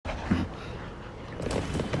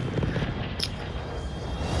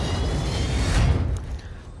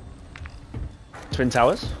Twin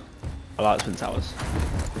Towers. I like Twin Towers.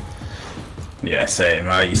 Yeah, same.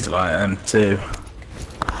 I used to like them too.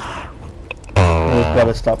 We've got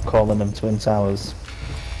to stop calling them Twin Towers.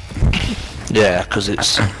 Yeah, because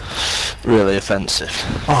it's really offensive.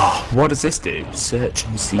 Oh, what does this do? Search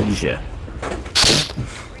and seizure.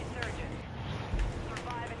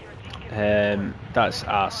 That's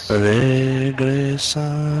us. I'm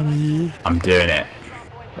doing it.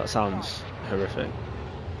 That sounds horrific.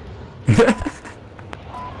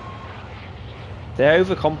 They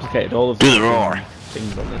overcomplicated all of Do the roar.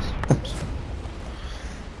 things on this.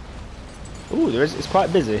 Ooh, it's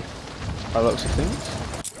quite busy. By the looks of things.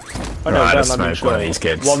 Oh no, Right, don't let's land in smoke one of Shore. these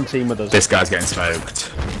kids. One team with us. This guy's getting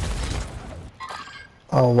smoked.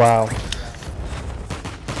 Oh wow.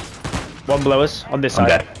 One below us on this I'm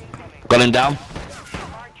side. dead. Got him down.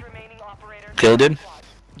 Killed him.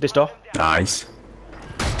 This door. Nice.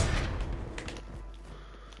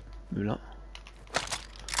 Maybe not.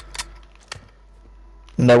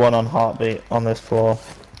 No one on heartbeat on this floor.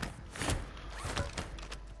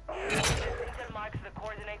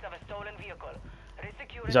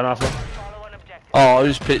 He's on our floor. Oh,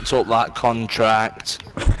 who's picked up that contract?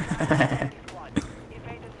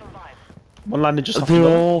 One landed just off the They're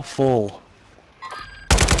door. awful.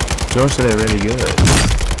 George said they're really good.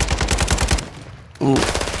 Ooh.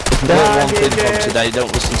 If you got one thing from today,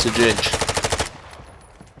 don't listen to Judge.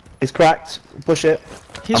 He's cracked. Push it.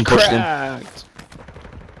 He's I'm pushing him. cracked.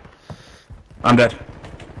 I'm dead.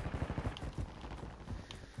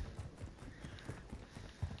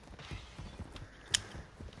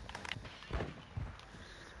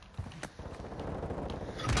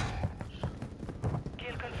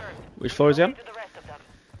 Which floor is he on?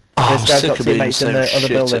 Oh, I'm This guy's sick got of being teammates in so the other shit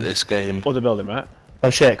building. at this game. Other building, right? Oh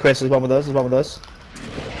shit, Chris, there's one with us, there's one with us.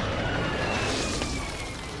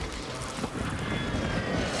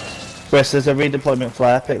 Chris, there's a redeployment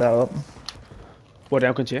flare, pick that up. What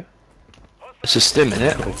down continue? It's a stim in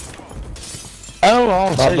it. Oh,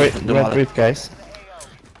 I'll That see. red Don't matter. briefcase.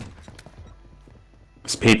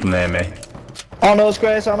 There's people near me. On us,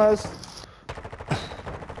 Chris, on us.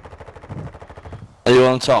 Are you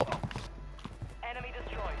on top?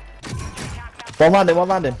 One landing, one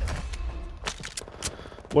landing.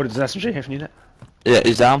 What is an SMG here from unit? Yeah,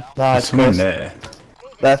 he's down. Nice, Someone Chris. there.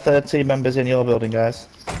 There are 13 members in your building, guys.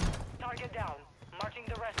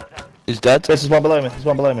 He's dead. Chris, there's one below me, there's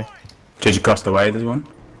one below me. Judge across the way, there's one.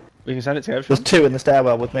 We can send it to There's everyone. two in the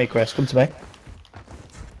stairwell with me, Chris. Come to me.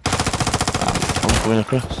 I'm coming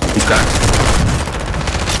across. He's cracked.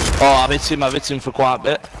 Oh, I've hit him for quite a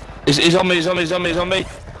bit. He's on me, he's on me, he's on me, he's on me.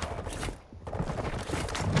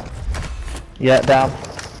 Yeah, down.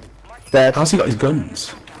 Dead. How's he got his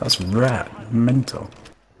guns? That's rat. Mental.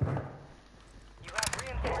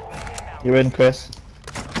 You're in, Chris.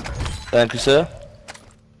 Thank you, sir.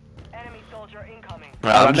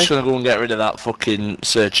 Right, I'm just gonna go and get rid of that fucking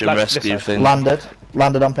search and That's rescue this side. thing.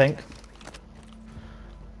 Landed on pink.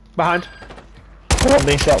 Behind. I'm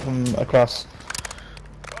being shot from across.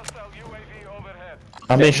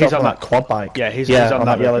 I'm Yeah, being shot he's on from that- that quad bike. Yeah, he's on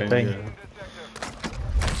that yellow red thing. yeah.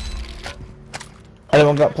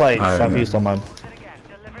 Anyone got plates? I I've don't used on mine.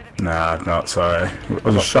 Nah, not sorry. It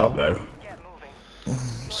was a shot though.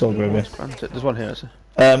 So groovy. There's one here, actually.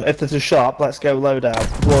 If there's a shop, let's go low down.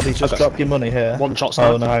 Wardy, just drop your money here. One shot Oh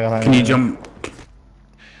start. no, hang on. Can you jump?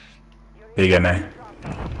 Here you go now.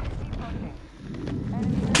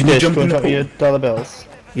 Can you Yes, jump can in you the drop your pool? dollar bills?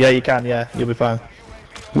 Yeah, you can, yeah. You'll be fine.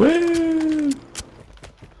 Woo!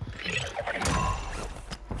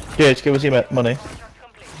 Good, give us your money.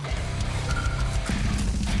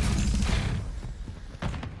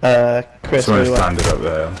 Chris, where Someone's you at? landed up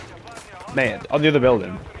there. Man, on the other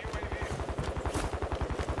building.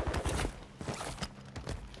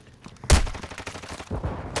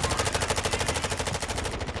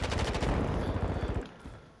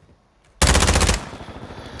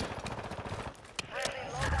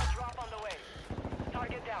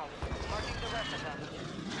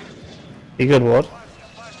 You good, Ward?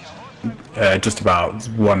 Just about. There's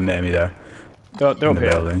one near me there. They're In up the here.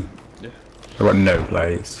 building. I've got no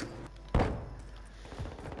place.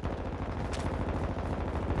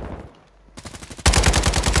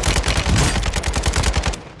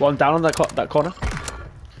 One down on that corner.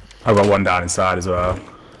 I've got one down inside as well.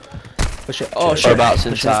 Push it. Oh shit. Whereabouts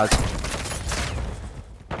inside?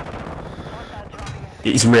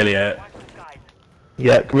 He's really hurt.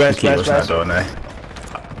 Yeah, rest, Keep rest, watching that rest. door now.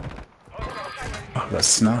 Oh, that's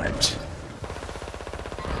sniped.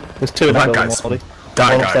 There's two in that That building, guy's, Wardy. that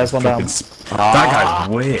One guy's upstairs, one down. fucking, that guy's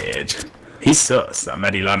weird. He's sus, that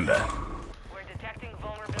Medilander.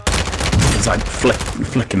 He's like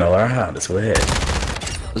flicking all around, it's weird.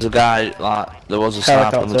 There's a guy, like, there was a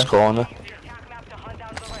sniper in this corner.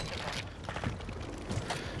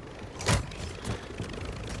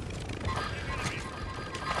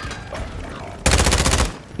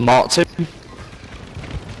 Marked him.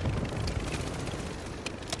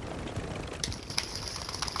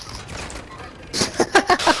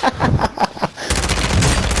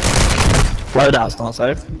 Loadout's not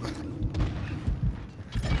safe.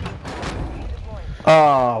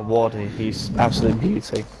 Oh, Wardle, he's absolute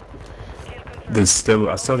beauty. I'm still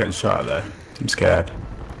getting shot at there. I'm scared.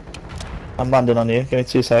 I'm landing on you, give me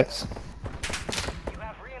 2 secs.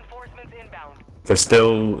 There's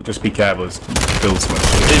still, just be careful, there's still so much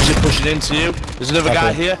shit. Is he pushing into you? There's another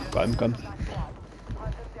guy here. Got him, gun.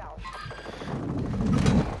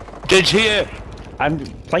 Did here. I'm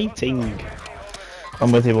plating.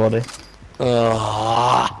 I'm with you, Wardle.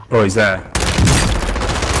 Oh, he's there.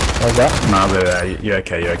 How's that? No, they're there. You're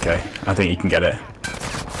okay, you're okay. I think you can get it.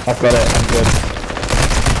 I've got it, I'm good.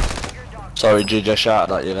 Sorry, G, I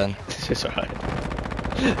shouted at you then. It's alright.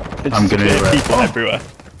 I'm gonna do it. People everywhere.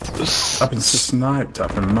 I've been sniped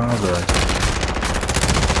up from miles away.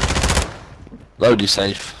 Load is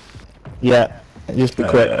safe. Yeah, just be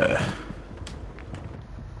quick. I've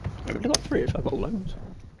only got 3 if I've got loads.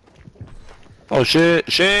 Oh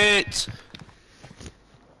shit, shit!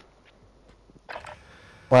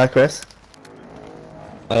 Why, Chris?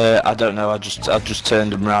 I don't know, I just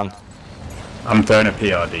turned him round. I'm throwing a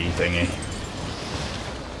PRD thingy.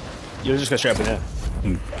 You're just going straight up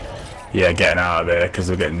in here. Yeah, getting out of there because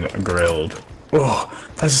we're getting grilled. Oh,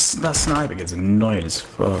 that sniper gets annoying as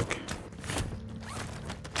fuck.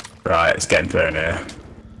 Right, it's getting thrown here.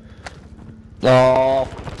 Oh,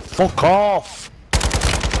 fuck off!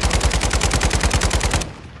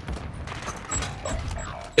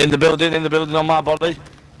 In the building on my body.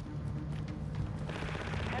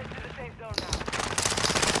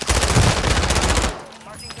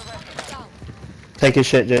 Take his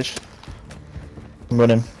shit, Jish. I'm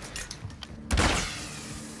running.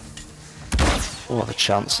 What are the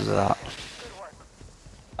chances of that?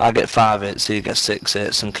 I get 5 hits, he gets 6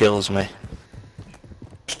 hits and kills me.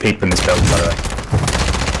 There's people in this building, by the way.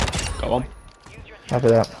 Got one. Happy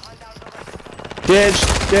that. Didge!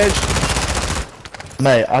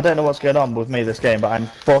 Mate, I don't know what's going on with me this game, but I'm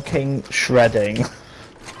fucking shredding.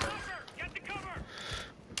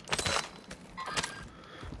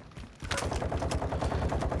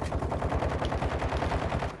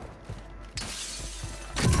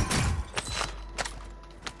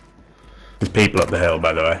 There's people up the hill,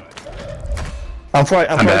 by the way. I'm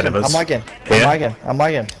frozen. I'm ahead of us. lagging. Here? I'm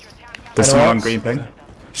lagging. There's Anyone someone on else? green ping.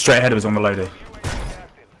 Straight ahead of us on the loader.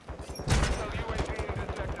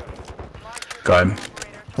 Got him.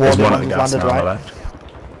 There's one at the gas now on the left.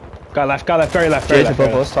 Guy left, very left, very Jish left.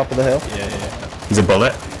 above us, top of the hill. Yeah. There's a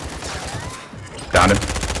bullet. Down him.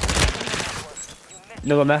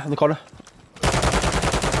 Another one there, in the corner.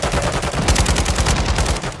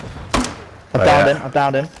 I've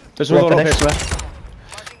downed him. There's another one up here somewhere.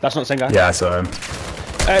 That's not the same guy. Yeah, I saw him.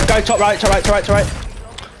 Guy top right. Oh,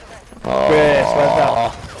 Chris, where's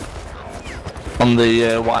that? on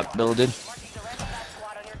the white building.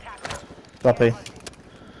 Floppy.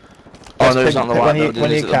 Oh no, he's not on the white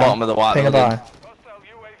building, he's at the bottom of the white building.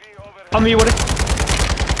 On me, Woody.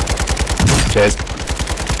 Cheers.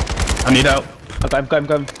 I need help. I'm going.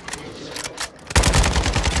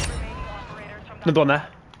 Another one there.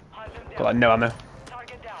 Got like no ammo.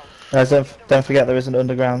 Guys, don't forget there is an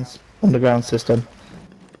underground system.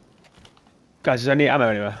 Guys, is there any ammo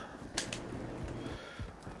anywhere?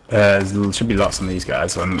 There should be lots on these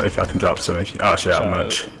guys, if I can drop some. Oh shit, how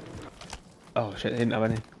much? Oh shit, they didn't have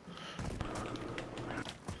any.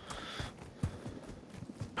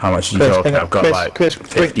 How much did you talk? I've got like Chris,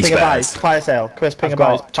 50 ping a buy, spares. fire sale. Chris, ping I've a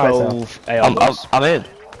buy, got fire sale. 12 ARs. I'm in.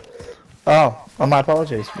 Oh, my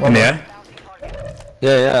apologies. In the air?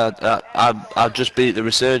 Yeah, I've just beat the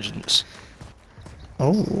resurgance.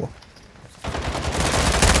 Oh.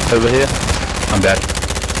 Over here. I'm dead.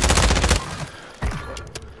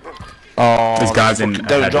 Oh, There's guys in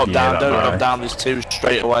don't ahead of drop you, down, that don't way. drop down, there's 2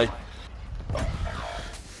 straight away.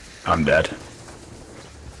 I'm dead.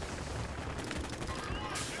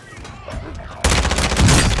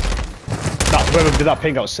 Whoever did that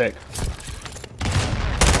ping got sick.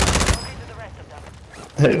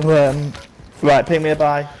 Right, ping me a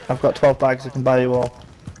buy. I've got 12 bags, I can buy you all.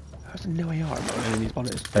 There's no AR about any of these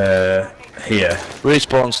bodies. Here.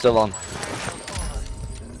 Respawn still on.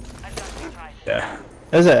 Yeah.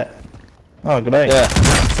 Is it? Oh, great. Yeah.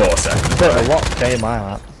 4 seconds. Bit of a what game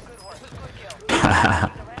I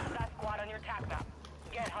at.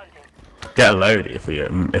 Get a load if we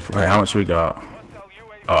how much we got?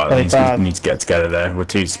 Oh, we 25. need to get together there. We're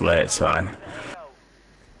too split, it's fine.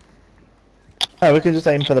 Oh, we can just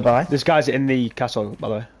aim for the buy. This guy's in the castle, by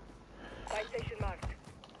the way.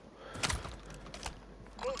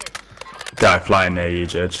 Guy flying near you,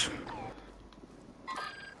 Judge.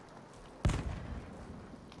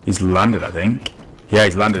 He's landed, I think. Yeah,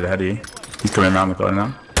 he's landed ahead of you. He's coming around the corner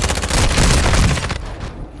now.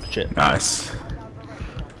 Shit. Nice.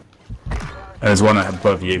 And there's one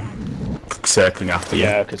above you, circling after you.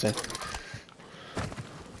 Yeah, I could see.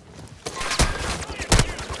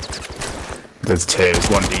 There's two, there's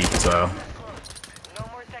one deep as well. No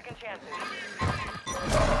more second chances.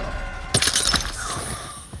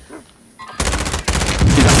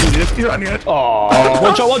 He's on your head. Oh,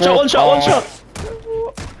 one shot, one shot, one shot, one shot!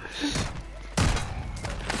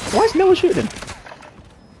 Why is no one shooting him?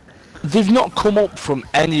 They've not come up from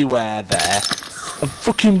anywhere there and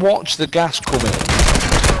fucking watch the gas come in.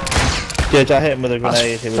 Yeah, I hit him with a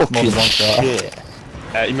grenade. It was more than one shot. Shit.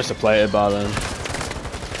 He must have played it by then.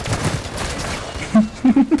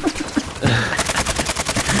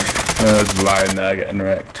 There's lying there getting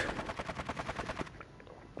wrecked.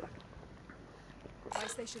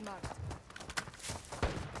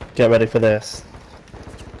 Get ready for this.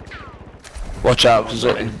 Watch out, because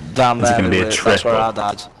down There's there, gonna be a that's where triple. our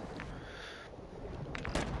dad's.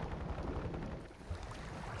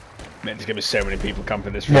 Man, there's gonna be so many people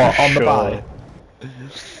camping this What, room, on the surely.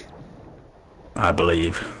 buy? I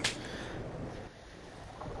believe.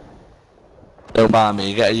 Don't mind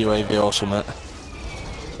me, get a UAV or something.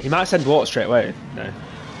 He might send water straight away. No.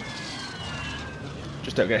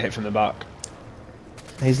 Just don't get hit from the back.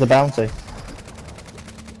 He's the bounty.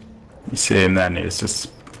 You see him then, he's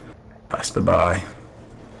just passed the by.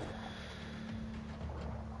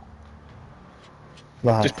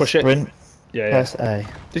 Right. Just push it. Sprint. Yeah, yeah. Press A.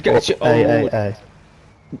 Just get the A.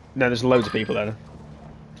 No, there's loads of people there.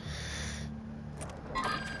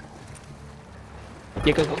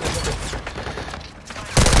 Yeah, go, go, go, go.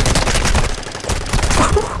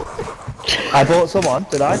 I bought someone,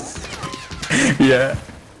 did I? Yeah,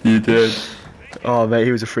 you did. Oh, mate,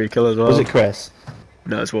 he was a free kill as well. Was it Chris?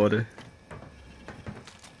 No, it's Wardle.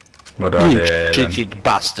 What do I You do then? cheeky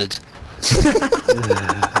bastard.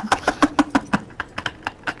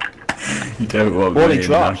 You don't want What me he in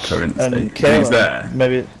that drops current and state. kill He's him.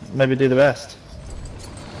 there. Maybe do the rest.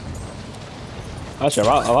 Actually,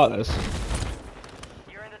 I like this.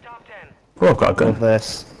 You're in the top 10. Oh, I've got a Love gun.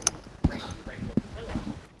 this.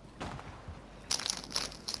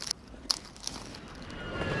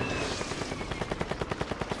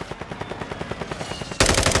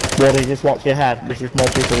 Woody, just watch your head. There's just more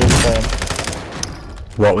people in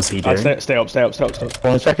the What was he doing? Stay up, stay up, stay up, stay up.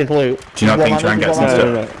 Want to check his loot? Do you not think try and get some No, stuff?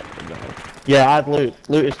 no, no. Yeah, I'd loot.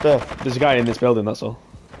 Loot his stuff. There's a guy in this building, that's all.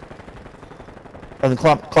 And then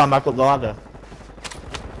climb back up the ladder.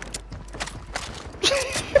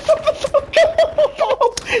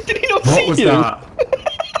 Did he not What see was you? that?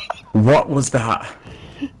 What was that?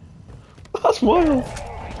 That's wild.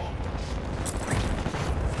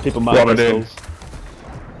 People might What am I have doing? pistols.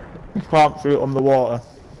 Climb through underwater.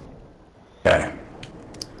 Okay.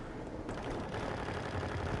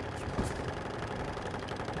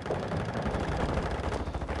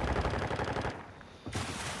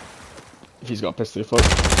 If he's got a pistol foot.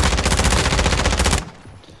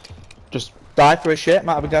 Just, Die for his shit.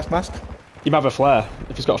 Might have a gas mask. he might have a flare.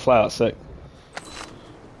 If he's got a flare, that's sick.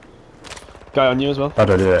 Guy on you as well. How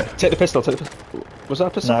do I do it? Take the pistol, take the pistol. Was that a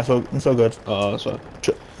pistol? No, it's all good. Oh, that's right.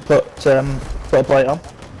 Put a plate on.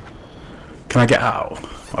 Can I get out?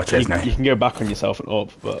 Oh, cheers, You mate. can go back on yourself and up,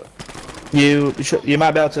 but... You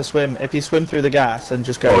might be able to swim. If you swim through the gas and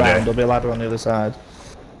just go Okay. around, there'll be a ladder on the other side.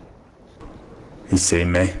 He's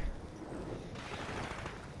seen me.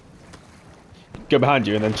 Go behind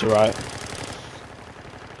you and then to your right.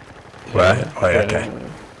 Where? Oh, yeah, okay.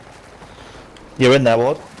 You're in there,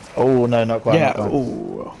 Ward. Oh no, not quite. Yeah, not quite.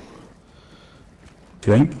 ooh.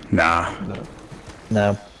 Do you think? Nah.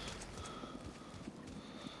 No.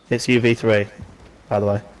 It's UV3, by the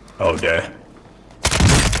way. Oh, dear.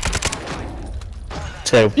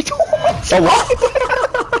 2. Oh, what?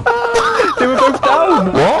 They were both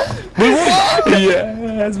down! What? Yeah,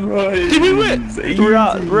 that's right. Did we win?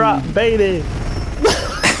 Rat, baby!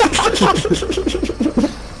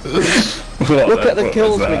 Look at the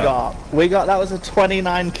kills we got. That was a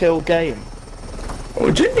 29 kill game.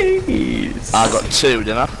 Oh, jeez. I got 2,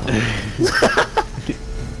 didn't I?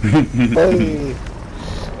 Hey.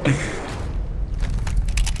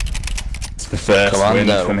 It's the first Come on, win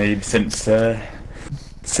though. for me since the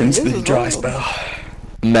dry spell.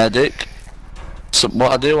 Medic. So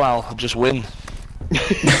what I do, I'll just win.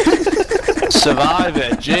 Survive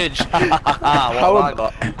it, Jidge. What have I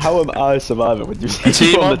got? How am I surviving when you see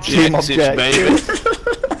Team on the objectives, baby.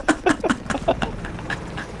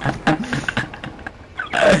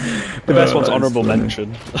 The best one's that's honourable funny.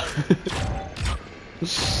 mention.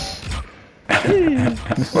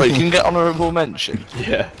 Well, you can get honourable mention.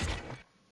 Yeah.